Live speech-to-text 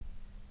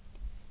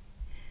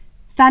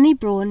Fanny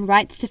Brawne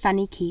writes to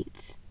Fanny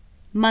Keats.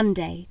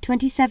 Monday,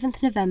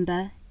 27th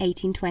November,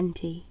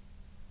 1820.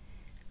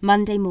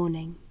 Monday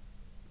morning.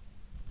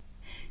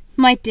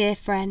 My dear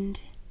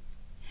friend,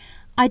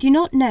 I do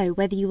not know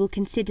whether you will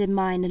consider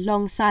mine a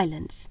long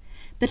silence,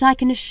 but I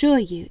can assure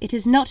you it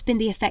has not been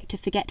the effect of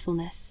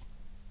forgetfulness.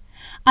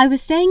 I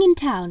was staying in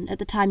town at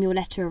the time your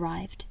letter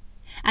arrived,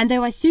 and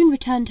though I soon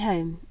returned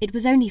home, it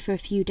was only for a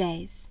few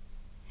days.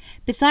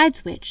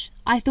 Besides which,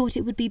 I thought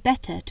it would be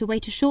better to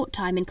wait a short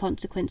time in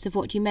consequence of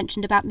what you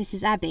mentioned about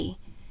Mrs. Abbey.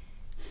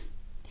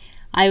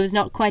 I was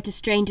not quite a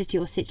stranger to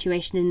your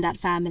situation in that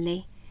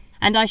family,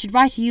 and I should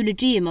write a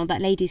eulogium on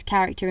that lady's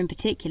character in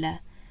particular,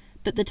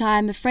 but that I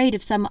am afraid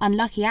of some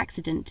unlucky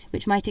accident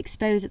which might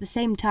expose at the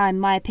same time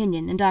my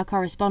opinion and our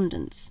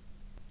correspondence.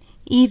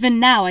 Even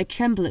now I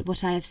tremble at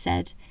what I have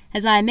said,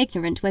 as I am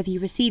ignorant whether you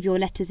receive your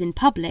letters in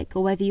public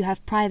or whether you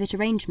have private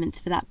arrangements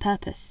for that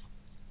purpose.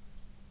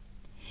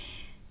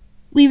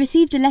 We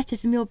received a letter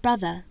from your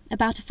brother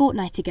about a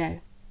fortnight ago.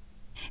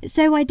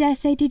 So I dare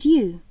say did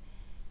you.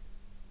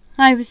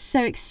 I was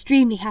so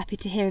extremely happy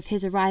to hear of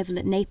his arrival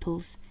at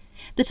Naples,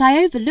 that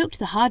I overlooked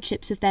the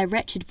hardships of their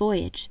wretched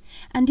voyage,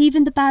 and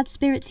even the bad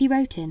spirits he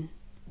wrote in.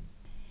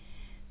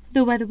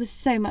 The weather was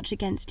so much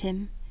against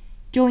him,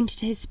 joined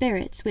to his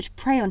spirits, which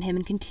prey on him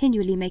and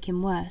continually make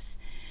him worse,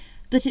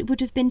 that it would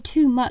have been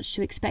too much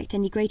to expect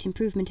any great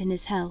improvement in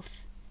his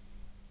health.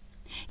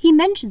 He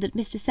mentioned that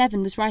Mr.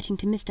 Severn was writing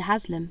to Mr.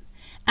 Haslam,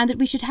 and that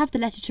we should have the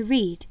letter to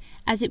read,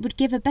 as it would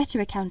give a better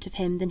account of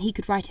him than he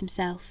could write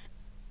himself.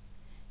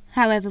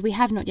 However, we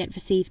have not yet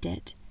received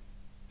it.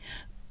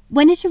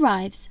 When it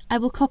arrives, I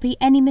will copy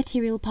any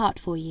material part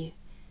for you.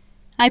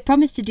 I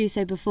promised to do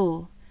so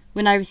before,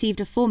 when I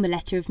received a former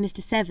letter of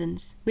Mr.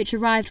 Severn's, which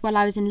arrived while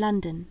I was in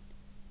London.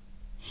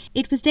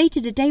 It was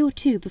dated a day or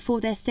two before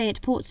their stay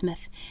at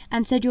Portsmouth,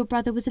 and said your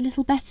brother was a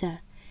little better,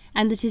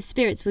 and that his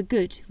spirits were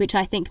good, which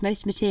I think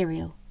most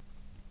material.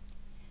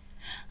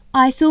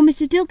 I saw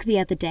Mrs. Dilke the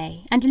other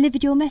day, and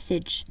delivered your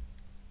message.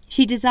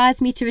 She desires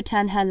me to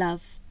return her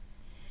love.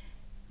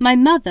 My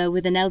mother,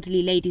 with an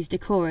elderly lady's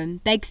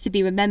decorum, begs to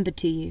be remembered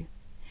to you,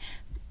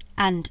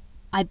 and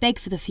I beg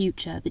for the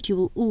future that you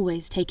will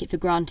always take it for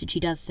granted she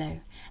does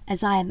so,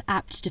 as I am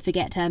apt to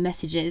forget her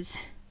messages.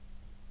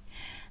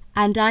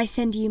 And I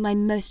send you my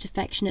most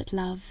affectionate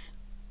love.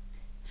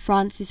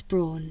 Frances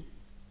Brawne.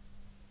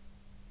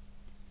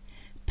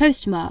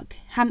 Postmark,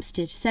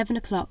 Hampstead, 7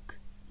 o'clock,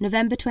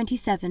 November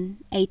 27,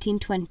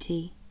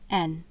 1820,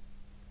 N.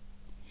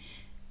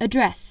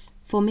 Address,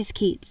 for Miss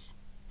Keats,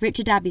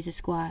 Richard Abbey's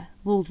Esquire,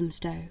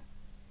 Walthamstow.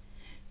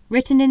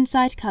 Written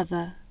inside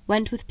cover,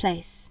 Wentworth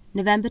Place,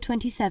 November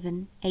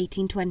 27,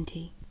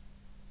 1820.